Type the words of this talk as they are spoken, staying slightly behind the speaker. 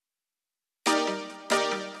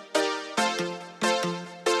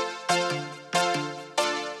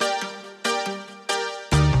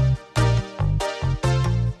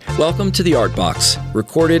Welcome to the Art Box,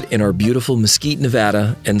 recorded in our beautiful Mesquite,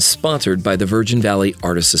 Nevada, and sponsored by the Virgin Valley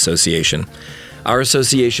Artists Association. Our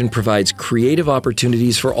association provides creative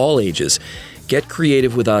opportunities for all ages. Get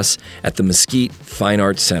creative with us at the Mesquite Fine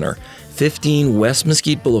Arts Center, 15 West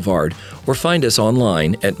Mesquite Boulevard, or find us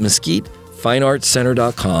online at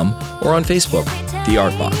mesquitefineartscenter.com or on Facebook, The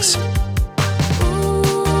Art Box.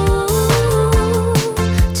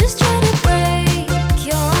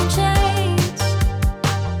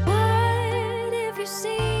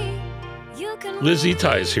 Liz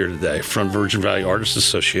Itai is here today from Virgin Valley Artists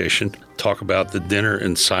Association. Talk about the dinner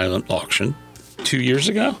and silent auction. 2 years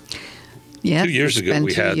ago? Yes, 2 years ago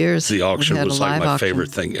we had the auction. It was like my favorite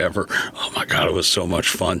thing ever. Oh my God, it was so much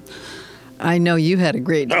fun. I know you had a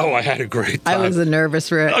great time. Oh, I had a great time. I was a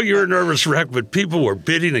nervous wreck. Oh, you were a nervous wreck, but people were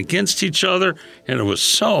bidding against each other, and it was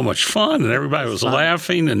so much fun, and everybody was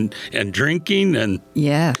laughing and drinking. And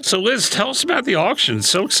yeah. So, Liz, tell us about the auction. It's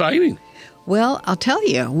so exciting. Well, I'll tell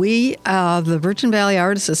you, we, the Virgin Valley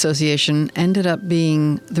Artists Association, ended up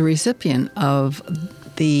being the recipient of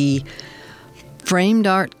the framed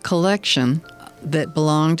art collection that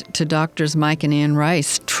belonged to Doctors Mike and Ann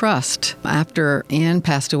Rice Trust. After Ann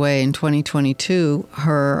passed away in 2022,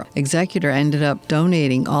 her executor ended up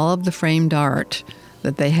donating all of the framed art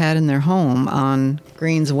that they had in their home on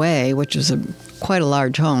Greens Way, which is quite a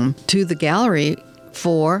large home, to the gallery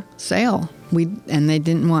for sale. And they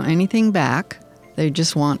didn't want anything back. They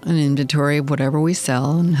just want an inventory of whatever we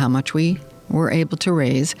sell and how much we were able to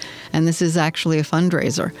raise. And this is actually a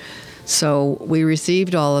fundraiser. So we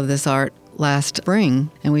received all of this art last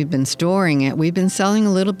spring, and we've been storing it. We've been selling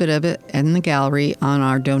a little bit of it in the gallery on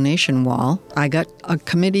our donation wall. I got a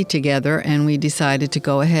committee together, and we decided to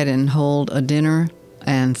go ahead and hold a dinner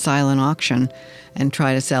and silent auction and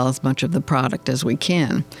try to sell as much of the product as we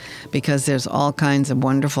can, because there's all kinds of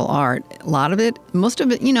wonderful art. A lot of it, most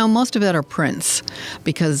of it are prints,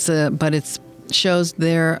 but it shows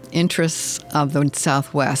their interests of the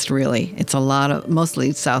Southwest, really. It's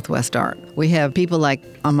mostly Southwest art. We have people like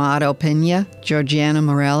Amado Pena, Georgiana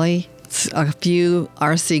Morelli, a few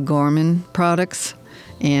R.C. Gorman products,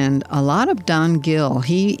 and a lot of Don Gill.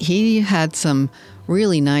 He had some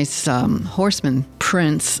really nice horseman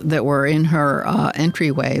prints that were in her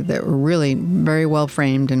entryway that were really very well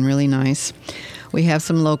framed and really nice. We have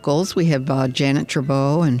some locals. We have Janet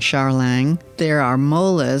Trabeau and Char Lang. There are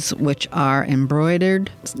molas, which are embroidered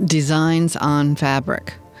designs on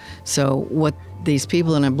fabric. So what these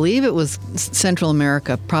people, and I believe it was Central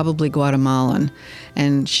America, probably Guatemalan,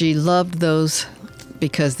 and she loved those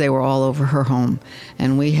because they were all over her home.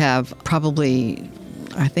 And we have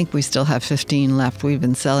I think we still have 15 left. We've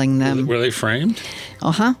been selling them. Were they framed?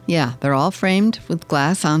 Yeah, they're all framed with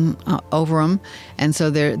glass on over them, and so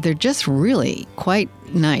they're just really quite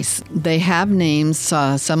nice. They have names.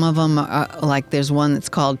 Some of them are, like there's one that's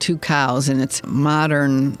called Two Cows, and it's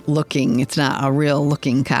modern looking. It's not a real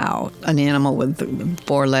looking cow, an animal with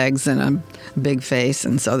 4 legs and a big face,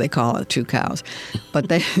 and so they call it Two Cows. But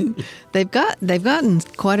they've gotten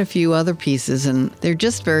quite a few other pieces, and they're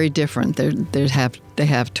just very different. They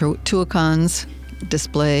have tuacans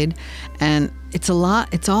displayed, and it's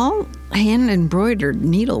all hand embroidered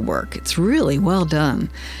needlework. It's really well done,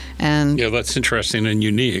 and yeah, that's interesting and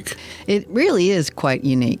unique. It really is quite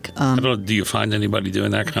unique. Do you find anybody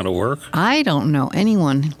doing that kind of work? I don't know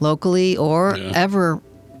anyone locally or ever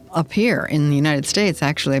up here in the United States.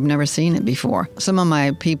 Actually, I've never seen it before. Some of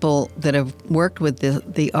my people that have worked with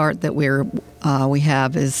the art that we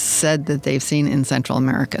have is said that they've seen it in Central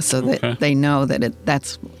America, so that they know that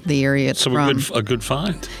that's the area it's from. So a good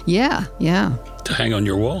find. Yeah. To hang on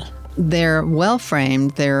your wall. They're well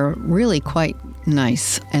framed. They're really quite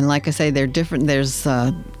nice, and like I say, they're different. There's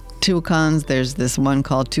toucans. There's this one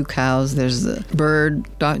called Two Cows. There's a bird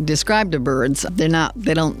described to birds. They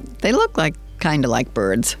look like kind of like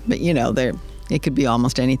birds, but it could be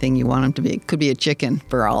almost anything you want them to be. It could be a chicken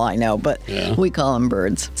for all I know, but we call them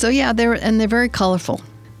birds. So yeah, they're very colorful.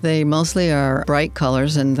 They mostly are bright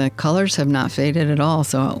colors, and the colors have not faded at all,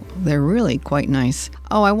 so they're really quite nice.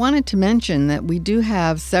 Oh, I wanted to mention that we do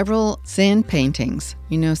have several sand paintings.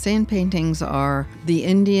 Sand paintings are the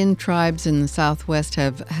Indian tribes in the Southwest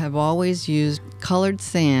have always used colored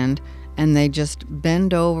sand, and they just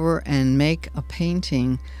bend over and make a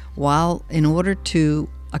painting in order to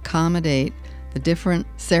accommodate the different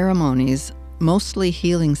ceremonies, mostly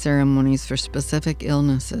healing ceremonies for specific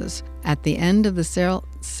illnesses. At the end of the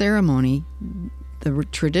ceremony, the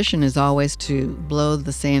tradition is always to blow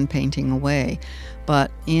the sand painting away,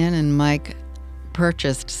 but Ann and Mike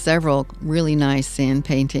purchased several really nice sand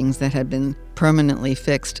paintings that had been permanently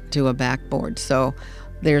fixed to a backboard. So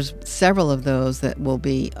there's several of those that will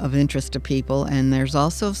be of interest to people, and there's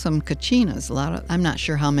also some kachinas. I'm not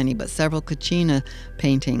sure how many, but several kachina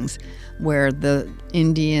paintings where the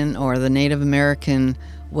Indian or the Native American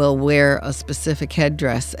will wear a specific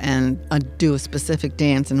headdress and do a specific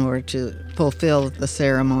dance in order to fulfill the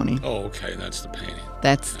ceremony. Oh, okay, that's the painting.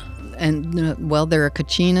 There are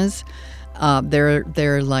kachinas.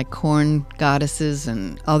 They're like corn goddesses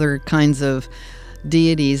and other kinds of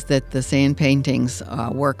deities that the sand paintings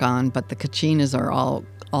work on, but the kachinas are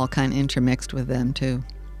all kind of intermixed with them too.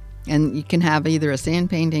 And you can have either a sand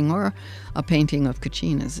painting or a painting of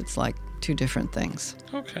kachinas. It's like two different things.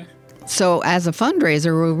 Okay. So as a fundraiser,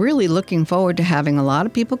 we're really looking forward to having a lot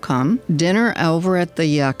of people come. Dinner over at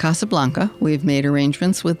the Casablanca. We've made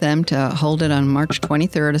arrangements with them to hold it on March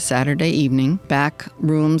 23rd, a Saturday evening. Back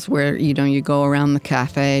rooms where, you go around the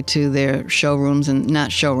cafe to their showrooms, and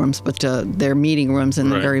not showrooms, but to their meeting rooms in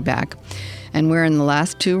the very back. And we're in the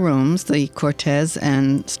last two rooms, the Cortez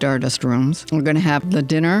and Stardust rooms. We're going to have the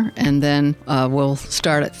dinner, and then we'll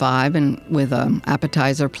start at 5 and with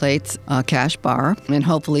appetizer plates, a cash bar, and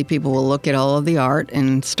hopefully people will look at all of the art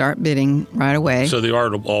and start bidding right away. So the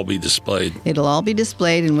art will all be displayed? It'll all be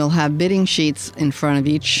displayed, and we'll have bidding sheets in front of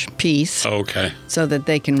each piece. Okay. So that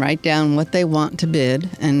they can write down what they want to bid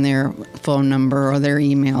and their phone number or their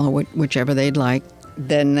email or whichever they'd like.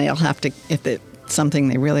 Then they'll have to, if it's something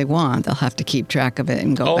they really want, they'll have to keep track of it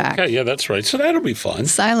and go back. Okay, yeah, that's right. So that'll be fun.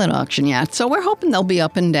 Silent auction, yeah. So we're hoping they'll be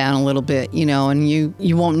up and down a little bit, and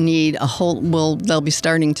you won't need a whole, they'll be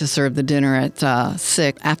starting to serve the dinner at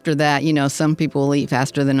 6. After that, some people will eat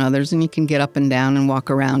faster than others, and you can get up and down and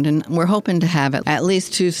walk around. And we're hoping to have at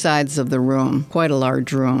least two sides of the room, quite a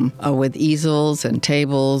large room, with easels and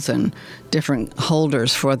tables and different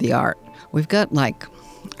holders for the art. We've got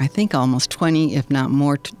I think almost 20, if not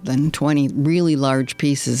more than 20, really large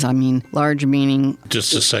pieces. I mean, large meaning...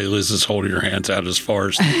 Just to say, Liz is holding her hands out as far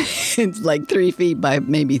as... It's like 3 feet by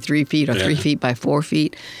maybe 3 feet or 3 feet by 4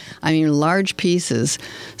 feet. I mean, large pieces.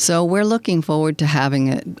 So we're looking forward to having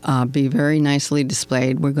it be very nicely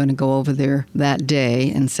displayed. We're going to go over there that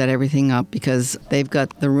day and set everything up because they've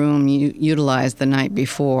got the room utilized the night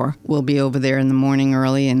before. We'll be over there in the morning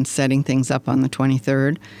early and setting things up on the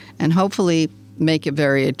 23rd. And hopefully make it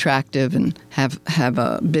very attractive and have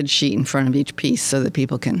a bid sheet in front of each piece so that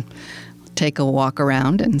people can take a walk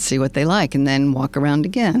around and see what they like and then walk around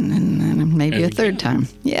again and maybe a third time.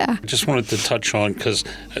 Yeah. I just wanted to touch on, because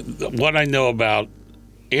what I know about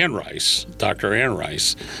Ann Rice, Dr. Ann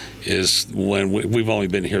Rice, is when we've only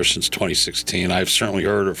been here since 2016. I've certainly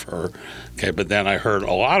heard of her, okay, but then I heard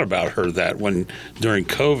a lot about her that when during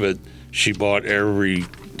COVID, she bought every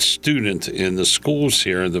student in the schools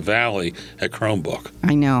here in the Valley a Chromebook.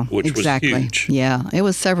 I know, which exactly. was huge. Yeah, it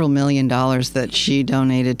was several $1 million that she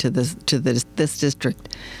donated to this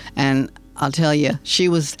district, and I'll tell you, she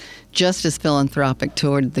was just as philanthropic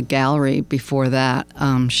toward the gallery before that.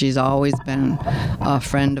 She's always been a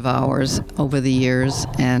friend of ours over the years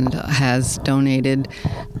and has donated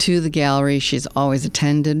to the gallery. She's always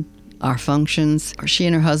attended our functions. She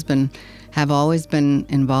and her husband have always been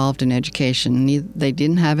involved in education. They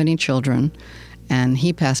didn't have any children, and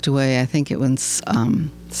he passed away, I think it was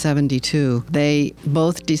 72. They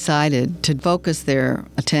both decided to focus their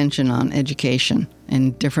attention on education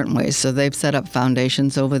in different ways. So they've set up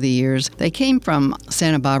foundations over the years. They came from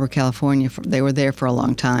Santa Barbara, California. They were there for a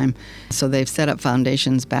long time. So they've set up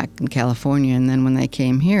foundations back in California, and then when they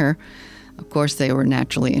came here, of course, they were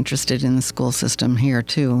naturally interested in the school system here,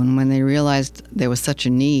 too. And when they realized there was such a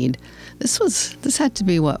need, this had to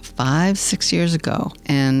be, 5-6 years ago.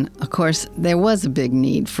 And, of course, there was a big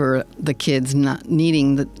need for the kids not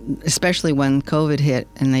needing, especially when COVID hit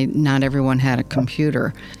and not everyone had a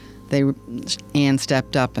computer. Ann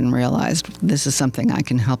stepped up and realized this is something I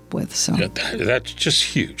can help with. So Yeah, that's just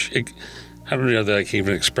huge. I don't know that I can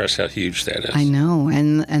even express how huge that is. I know,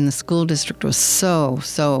 and the school district was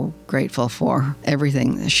so grateful for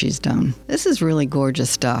everything that she's done. This is really gorgeous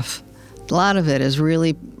stuff. A lot of it is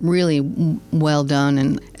really, really well done,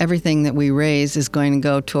 and everything that we raise is going to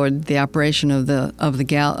go toward the operation of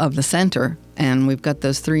the center. And we've got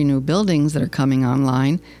those 3 new buildings that are coming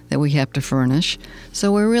online that we have to furnish.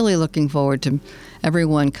 So we're really looking forward to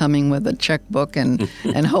everyone coming with a checkbook and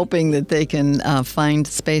hoping that they can find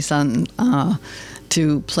space on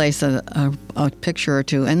to place a picture or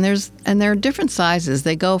two. And there are different sizes.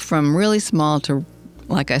 They go from really small to,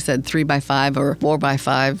 like I said, 3x5 or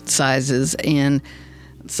 4x5 sizes. And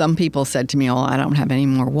some people said to me, "Oh, I don't have any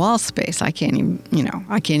more wall space. I can't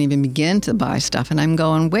even begin to buy stuff." And I'm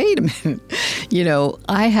going, "Wait a minute.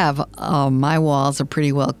 I have my walls are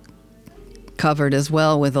pretty well covered as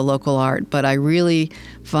well with the local art. But I really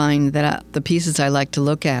find that the pieces I like to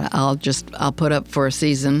look at, I'll put up for a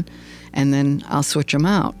season, and then I'll switch them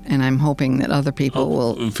out. And I'm hoping that other people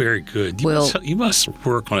will. Very good. You must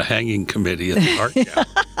work on a hanging committee at the art gallery.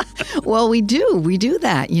 Well, we do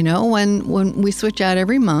that, when we switch out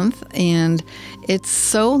every month, and it's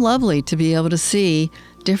so lovely to be able to see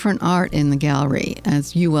different art in the gallery,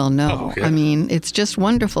 as you well know. Oh, yeah. I mean, it's just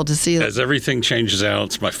wonderful to see. As everything changes out,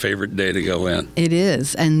 it's my favorite day to go in. It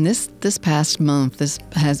is, and this past month,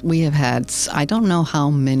 we have had, I don't know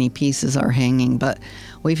how many pieces are hanging, but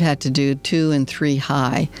we've had to do 2 and 3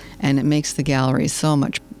 high, and it makes the gallery so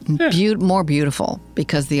much more beautiful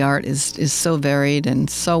because the art is so varied and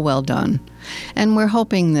so well done. And we're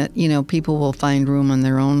hoping that, people will find room on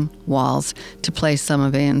their own walls to place some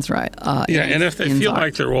of Ann's and if they feel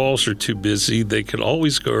like their walls are too busy, they could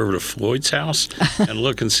always go over to Floyd's house and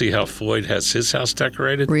look and see how Floyd has his house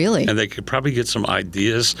decorated. Really? And they could probably get some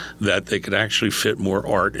ideas that they could actually fit more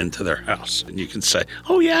art into their house. And you can say,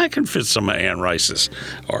 oh, yeah, I can fit some of Ann Rice's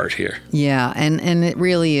art here. Yeah, and it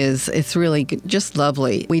really is. It's really just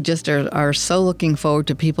lovely. We just are so looking forward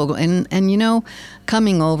to people and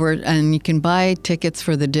coming over, and you can buy tickets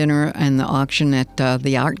for the dinner and the auction at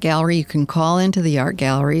the art gallery. You can call into the art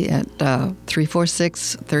gallery at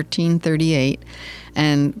 346-1338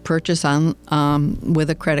 and purchase on with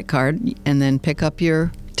a credit card, and then pick up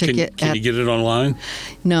your ticket. Can you get it online?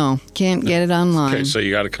 No, can't get it online. Okay, so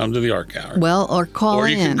you got to come to the art gallery. Well, or call in. Or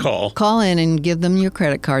you can call. Call in and give them your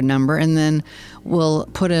credit card number, and then we'll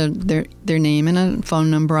put their name and a phone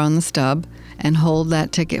number on the stub and hold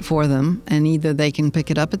that ticket for them, and either they can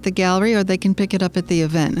pick it up at the gallery or they can pick it up at the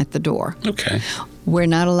event at the door. Okay. We're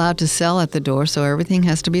not allowed to sell at the door, so everything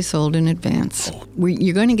has to be sold in advance.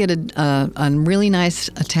 You're going to get a really nice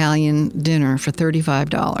Italian dinner for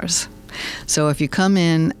 $35. So if you come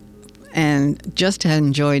in and just to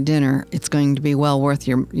enjoy dinner, it's going to be well worth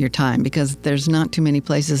your time, because there's not too many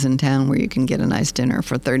places in town where you can get a nice dinner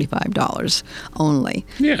for $35 only.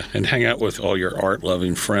 Yeah, and hang out with all your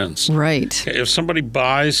art-loving friends. Right. If somebody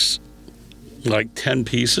buys like 10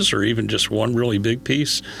 pieces or even just one really big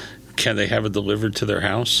piece, can they have it delivered to their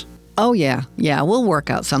house? Oh, yeah. Yeah, we'll work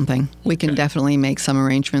out something. We can definitely make some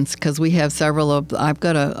arrangements, because we have several of, I've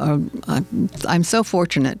got I'm so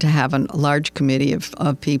fortunate to have a large committee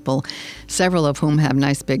of people, several of whom have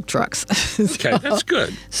nice big trucks. Okay, that's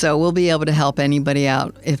good. So we'll be able to help anybody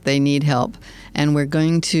out if they need help. And we're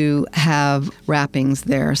going to have wrappings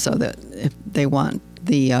there so that if they want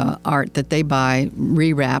the art that they buy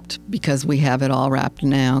rewrapped, because we have it all wrapped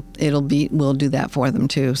now, we'll do that for them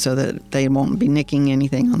too, so that they won't be nicking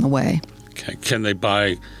anything on the way. Okay. Can they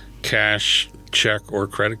buy cash, check, or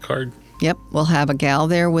credit card? Yep, we'll have a gal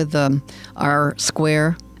there with our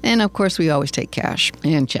square, and of course we always take cash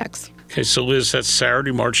and checks. Okay, so Liz, that's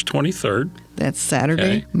Saturday, March 23rd. That's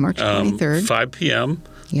Saturday, March 23rd. 5 p.m.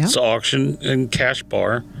 Yep. It's auction and cash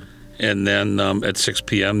bar. And then at 6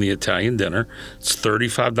 p.m., the Italian dinner. It's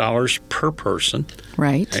 $35 per person.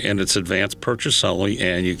 Right. And it's advance purchase only,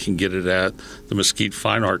 and you can get it at the Mesquite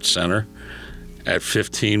Fine Arts Center at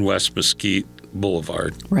 15 West Mesquite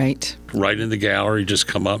Boulevard. Right. Right in the gallery, just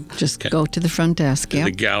come up. Just go to the front desk, yeah.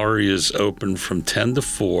 The gallery is open from 10 to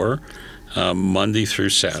 4, Monday through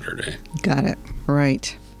Saturday. Got it.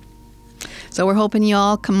 Right. So we're hoping you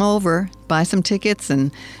all come over, buy some tickets,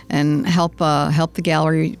 and help the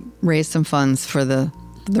gallery raise some funds for the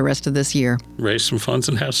rest of this year. Raise some funds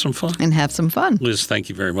and have some fun. And have some fun. Liz, thank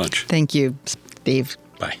you very much. Thank you, Steve.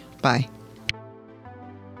 Bye. Bye.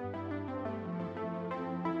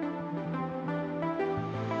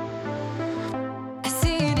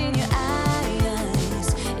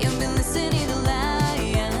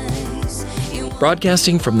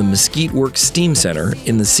 Broadcasting from the Mesquite Works Steam Center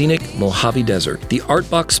in the scenic Mojave Desert, the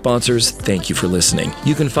Artbox sponsors thank you for listening.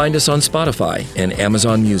 You can find us on Spotify and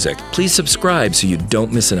Amazon Music. Please subscribe so you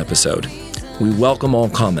don't miss an episode. We welcome all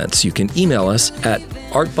comments. You can email us at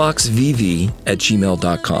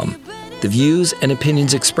artboxvv@gmail.com. The views and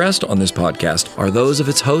opinions expressed on this podcast are those of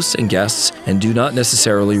its hosts and guests and do not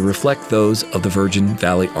necessarily reflect those of the Virgin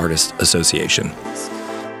Valley Artists Association.